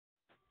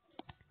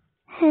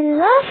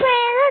Hello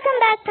friends, welcome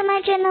back to my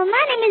channel.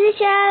 My name is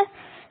Isha.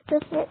 So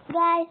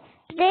guys,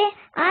 today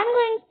I'm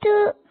going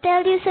to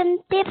tell you some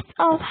tips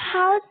of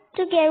how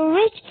to get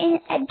rich in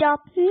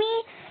Adopt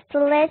Me.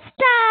 So let's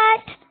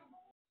start.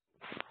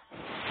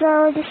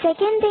 So the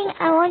second thing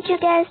I want you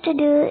guys to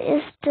do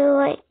is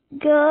to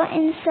go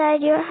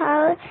inside your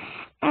house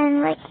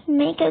and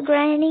make a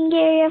grinding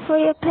area for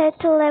your pet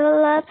to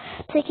level up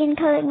so you can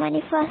collect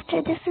money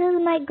faster. This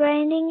is my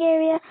grinding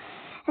area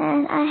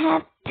and I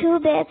have 2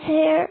 beds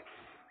here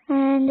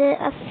and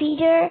a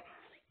feeder,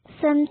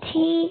 some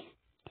tea,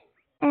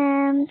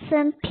 and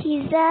some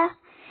pizza,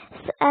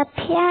 a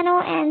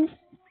piano, and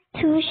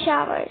 2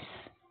 showers.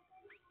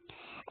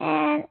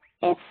 And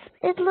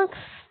it looks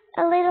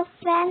a little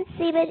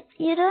fancy, but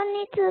you don't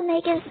need to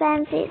make it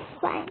fancy. It's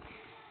fine.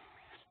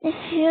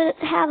 If you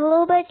have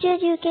low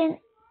budget, you can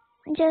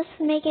just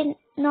make it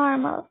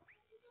normal.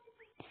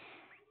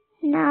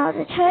 Now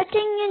the third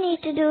thing you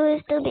need to do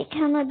is to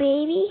become a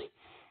baby.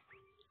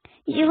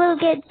 You will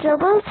get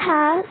double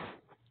tasks,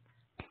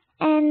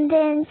 and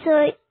then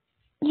so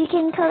you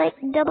can collect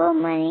double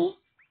money.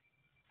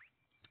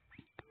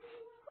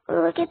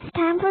 Look, it's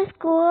time for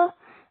school.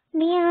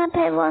 Me and my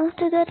pet wants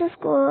to go to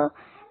school,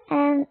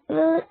 and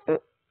we'll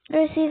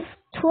receive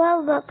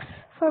 12 bucks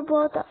for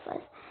both of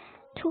us.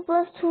 2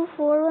 plus 2,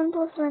 4, 1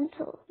 plus 1,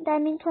 2.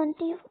 That means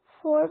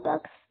 24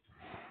 bucks.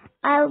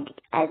 I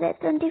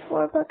get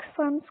 24 bucks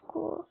from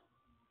school.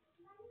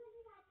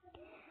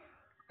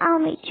 I'll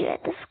meet you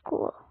at the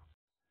school.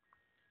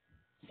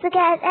 So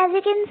guys, as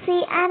you can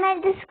see, I'm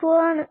at the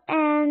school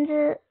and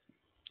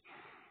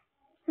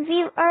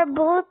we are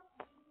both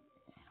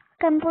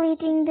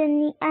completing the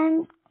need.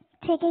 I'm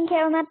taking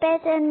care of my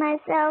pet and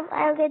myself.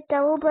 I'll get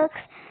double bucks.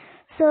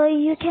 So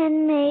you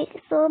can make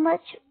so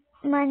much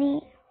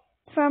money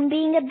from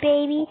being a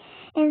baby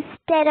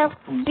instead of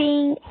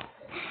being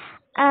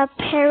a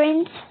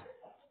parent.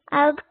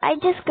 I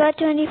just got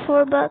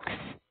 24 bucks.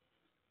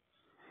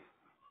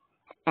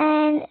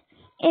 And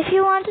if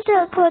you want to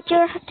teleport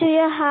to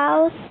your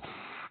house,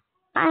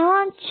 I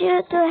want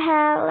you to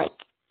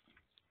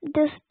have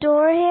this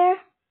door here.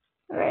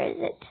 Where is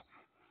it?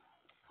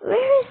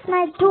 Where is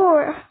my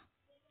door?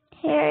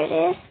 Here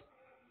it is.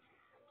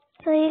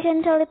 So you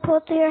can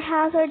teleport to your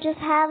house or just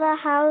have a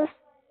house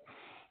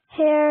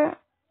here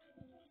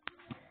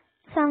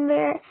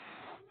somewhere.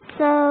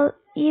 So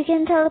you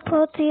can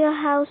teleport to your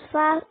house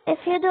fast. If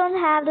you don't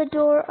have the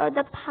door or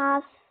the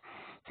pass,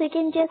 so you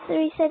can just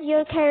reset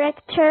your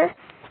character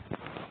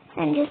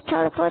and just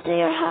teleport to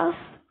your house.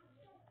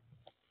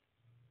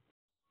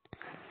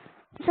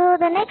 So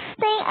the next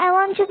thing I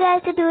want you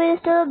guys to do is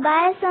to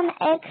buy some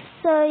eggs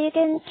so you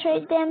can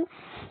trade them.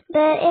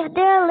 But if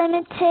they're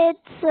limited,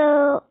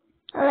 so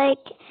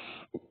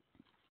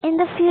in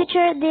the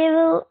future they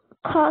will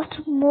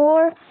cost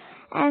more,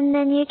 and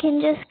then you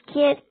can just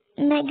get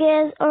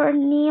megas or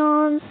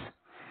neons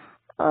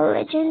or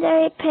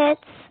legendary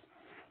pets.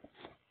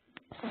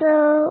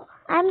 So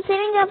I'm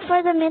saving up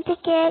for the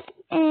mythic egg,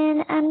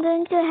 and I'm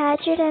going to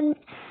hatch it, and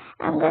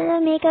I'm going to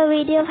make a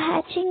video of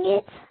hatching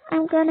it.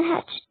 I'm going to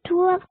hatch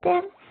 2 of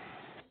them.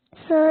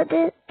 So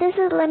this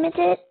is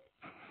limited.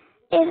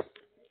 If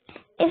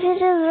it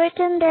is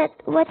written that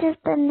what is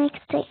the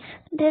next thing,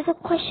 there's a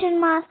question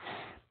mark,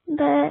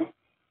 but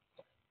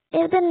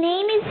if the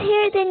name is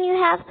here, then you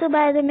have to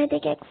buy the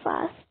mythic egg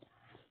fast.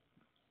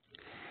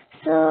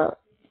 So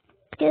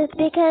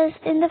because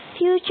in the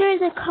future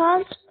the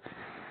cost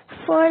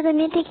for the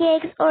mythic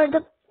eggs or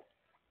the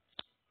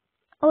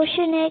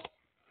ocean egg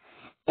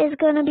is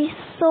gonna be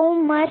so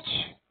much.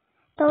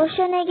 The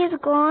ocean egg is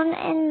gone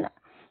and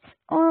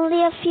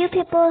only a few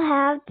people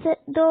have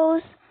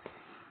those.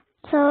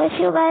 So if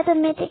you buy the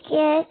mythic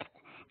egg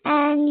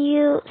and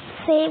you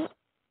save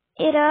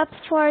it up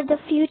for the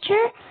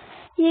future,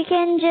 you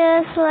can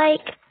just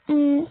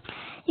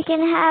you can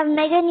have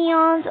mega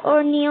neons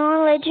or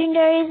neon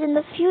legendaries in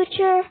the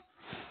future.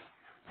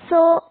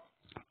 So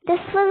this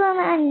was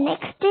our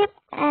next tip,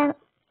 and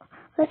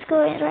let's go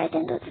right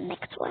into the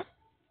next one.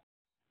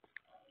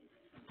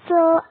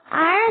 So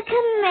I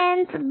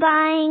recommend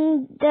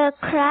buying the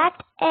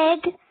cracked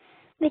egg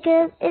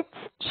because it's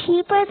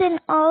cheaper than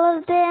all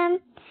of them.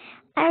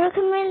 I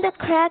recommend the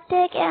cracked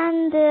egg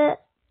and the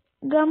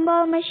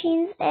gumball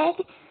machine's egg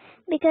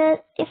because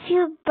if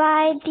you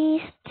buy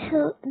these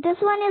 2, this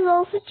one is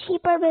also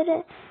cheaper,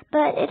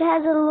 but it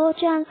has a low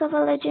chance of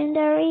a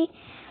legendary.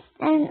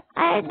 And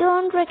I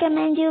don't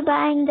recommend you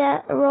buying the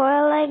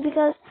royal egg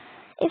because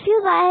if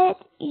you buy it,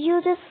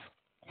 you just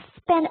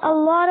spend a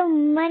lot of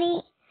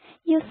money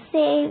you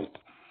saved,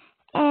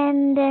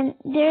 and then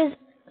there's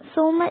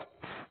so much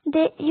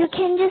that you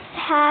can just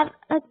have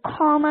a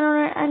common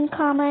or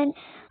uncommon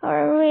or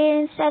a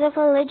rare instead of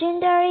a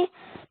legendary.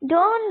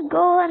 Don't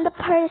go on the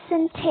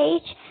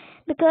percentage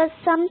because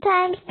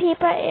sometimes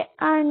people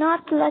are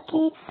not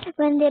lucky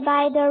when they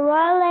buy the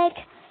royal egg.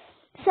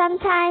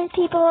 Sometimes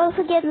people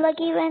also get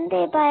lucky when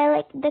they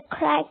buy the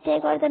cracked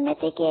egg or the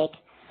mythic egg.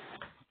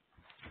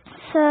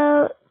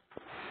 So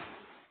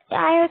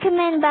I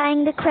recommend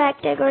buying the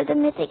cracked egg or the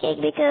mythic egg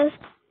because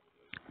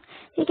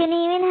You can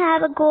even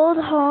have a gold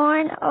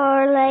horn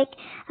or like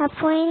a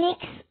phoenix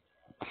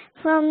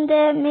from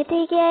the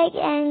mythic egg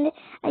and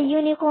a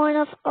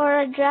unicorn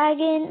or a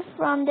dragon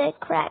from the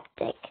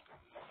cracked egg.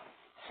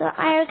 So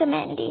I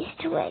recommend these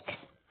 2 eggs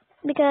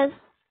because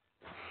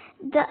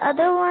the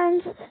other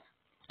ones,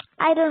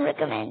 I don't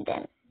recommend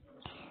them.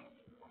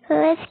 So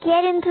let's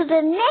get into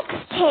the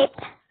next tip.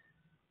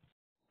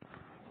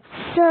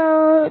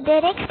 So the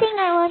next thing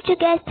I want you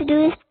guys to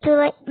do is to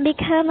like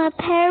become a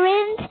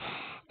parent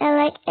and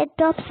like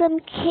adopt some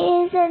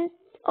kids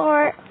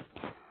or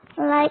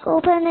like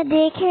open a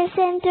daycare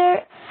center,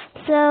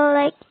 so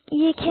like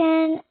you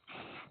can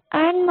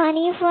earn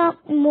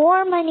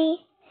more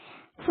money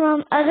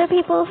from other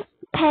people's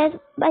pets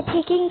by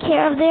taking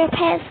care of their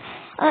pets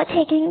or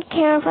taking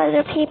care of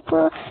other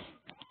people.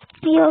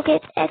 You'll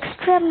get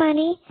extra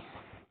money.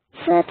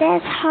 So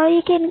that's how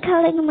you can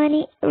collect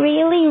money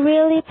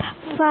really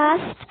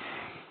fast.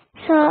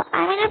 So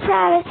I'm in a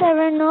private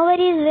server,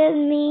 nobody's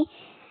with me.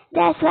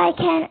 That's why I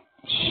can't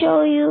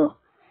show you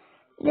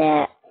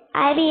that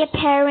I be a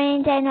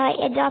parent and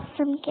like adopt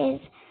some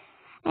kids.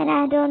 And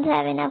I don't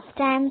have enough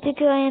time to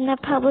go in a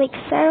public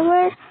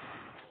server.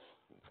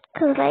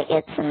 Cause like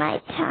it's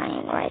night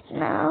time right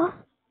now.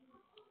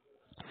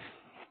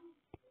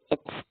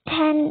 It's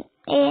 10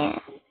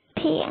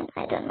 p.m.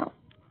 I don't know.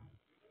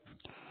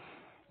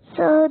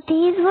 So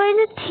these were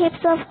the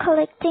tips of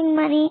collecting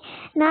money.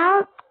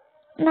 Now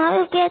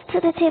we'll get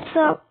to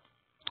the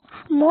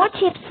more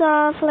tips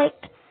of like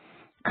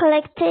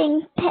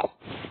collecting pets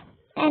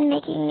and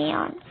making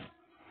neons.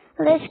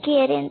 Let's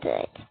get into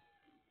it.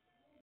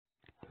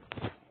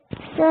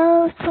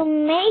 So to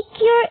make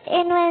your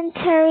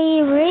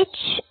inventory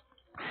rich,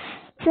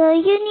 so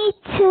you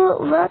need to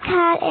work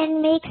hard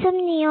and make some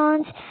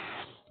neons.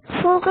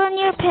 Focus on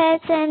your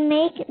pets and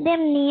make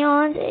them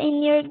neons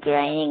in your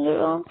grinding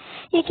room.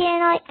 You can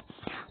like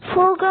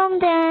full grown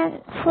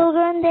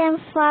them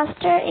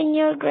faster in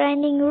your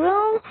grinding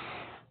room.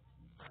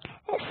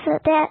 So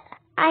that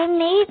I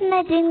made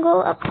my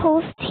dingo a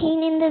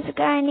posting in this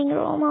grinding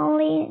room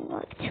only in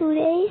like 2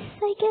 days,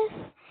 I guess.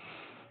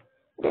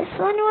 This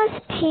one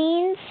was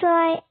teen, so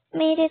I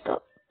made it a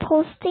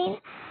posting.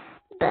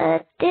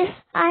 But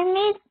I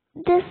made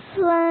this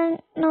one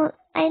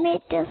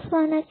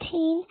a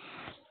teen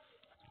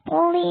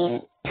only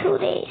in 2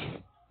 days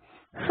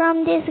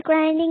from this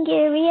grinding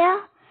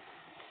area.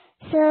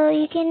 So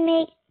you can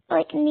make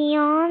like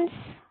neons.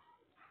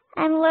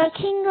 I'm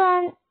working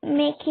on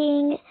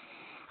making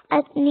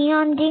a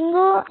neon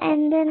dingo,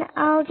 and then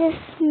I'll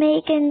just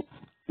make a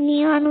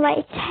neon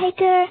white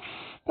tiger,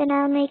 then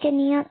I'll make a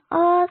neon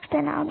ox,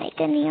 then I'll make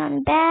a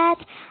neon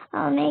bat,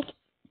 I'll make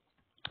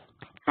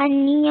a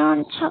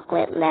neon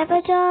chocolate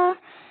labrador,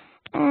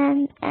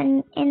 and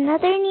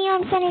another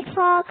neon fennec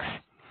fox.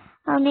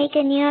 I'll make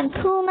a neon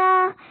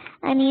puma,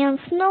 a neon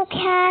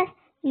snowcat,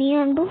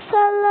 neon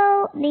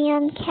buffalo,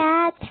 neon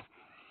cat,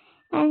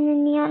 and a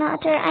neon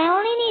otter. I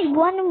only need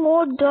one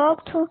more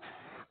dog to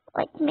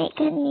like make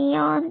a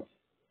neon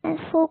and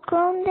full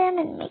grown them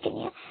and make a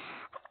neon.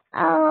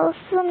 I'll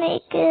also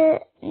make a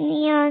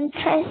neon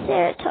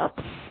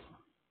triceratops.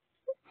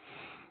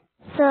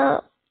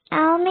 So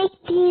I'll make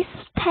these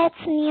pets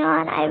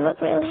neon. I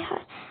work really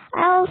hard.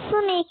 I'll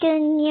also make a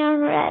neon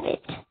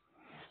rabbit.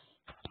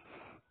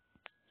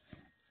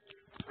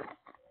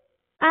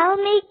 I'll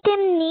make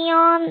them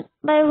neon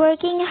by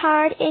working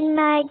hard in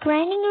my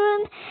grinding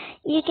room.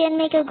 You can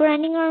make a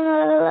grinding room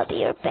and level up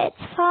your pets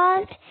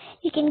fast.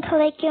 You can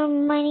collect your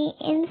money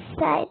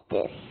inside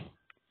this.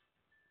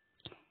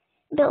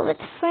 Build with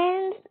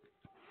friends.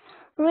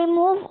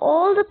 Remove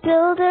all the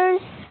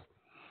builders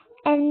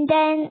and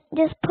then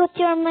just put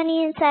your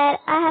money inside.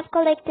 I have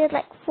collected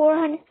like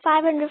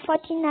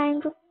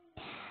 549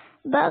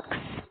 bucks.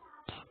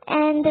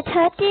 And the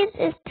third tip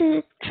is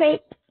to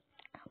trade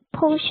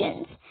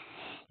potions.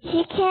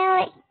 You can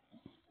like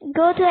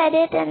go to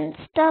edit and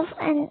stuff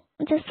and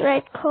just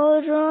write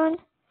cauldron.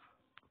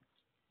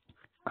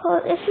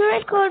 If you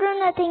write cauldron,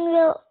 nothing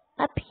will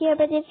appear,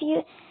 but if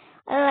you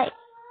like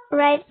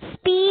write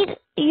speed,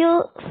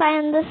 you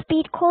find the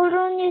speed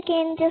cauldron. You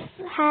can just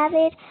have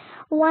it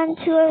 1,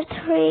 2, or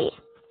 3.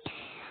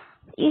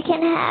 You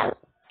can have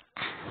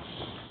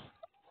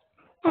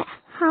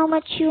how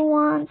much you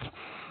want.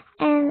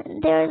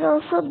 And there's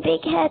also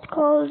big head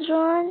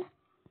cauldron,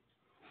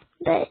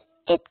 but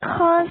it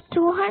costs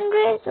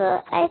 200,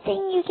 so I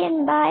think you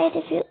can buy it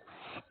if you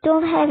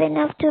don't have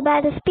enough to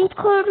buy the speed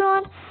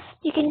cauldron.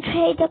 You can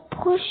trade the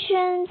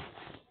potions.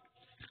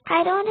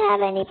 I don't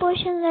have any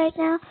potions right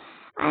now.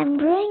 I'm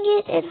brewing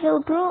it. It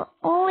will brew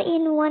only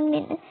in 1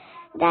 minute.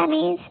 That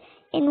means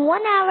in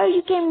 1 hour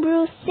you can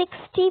brew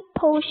 60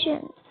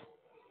 potions.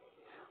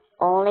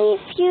 Only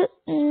if you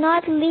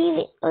not leave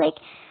it, like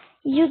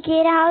you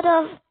get out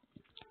of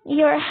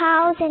your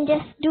house and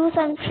just do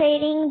some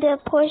trading the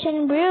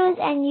potion brews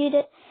and you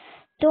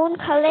don't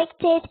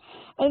collect it,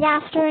 and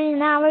after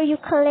an hour you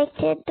collect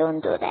it.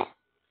 Don't do that.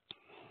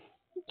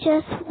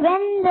 Just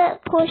when the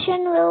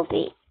potion will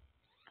be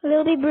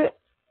brewed,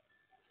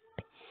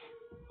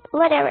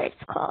 whatever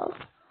it's called.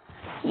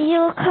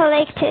 you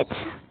collect it.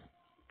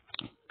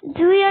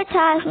 Do your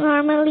task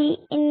normally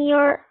in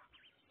your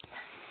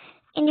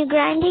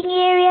grinding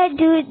area.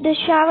 Do the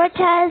shower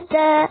task,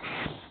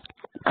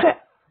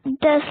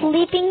 the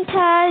sleeping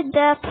task,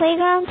 the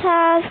playground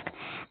task,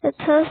 the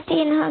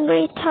thirsty and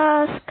hungry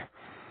task.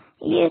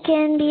 You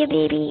can be a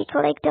baby,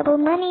 collect double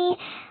money.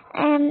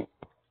 And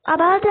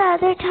about the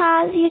other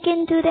tasks, you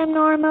can do them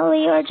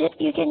normally, or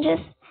you can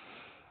just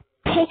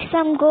pick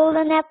some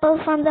golden apple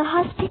from the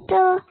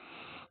hospital,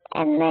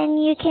 and then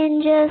you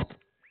can just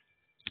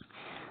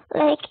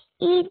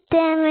eat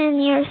them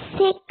when you're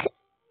sick,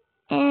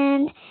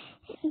 and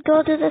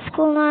go to the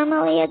school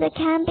normally. At the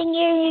camping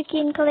area, you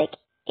can collect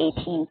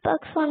 $18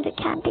 from the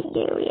camping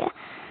area,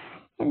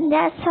 and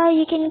that's how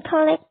you can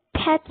collect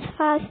pets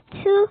fast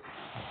too.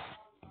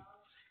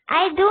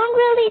 I don't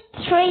really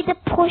trade the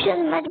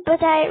potions much,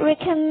 but I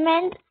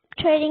recommend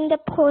trading the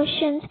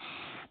potions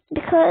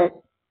because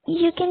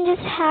you can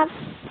just have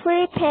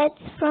free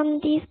pets from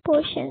these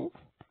potions.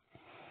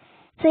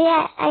 So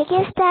yeah, I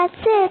guess that's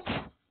it.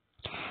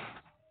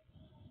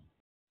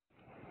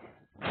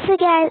 So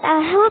guys,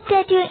 I hope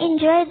that you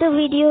enjoyed the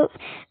video.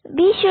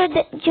 Be sure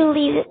that you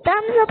leave a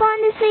thumbs up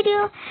on this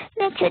video.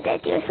 Make sure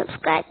that you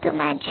subscribe to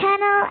my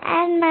channel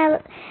and my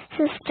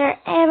sister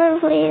Ever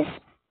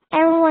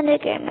Wonder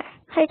Gamer.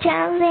 Her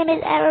channel's name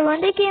is Ever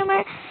Wonder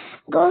Gamer.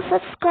 Go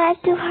subscribe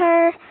to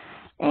her,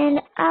 and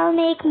I'll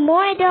make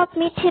more Adopt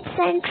Me tips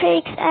and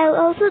tricks. I'll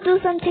also do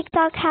some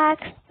TikTok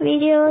hacks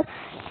videos.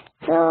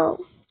 So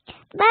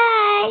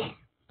bye.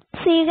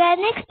 See you guys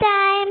next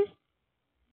time.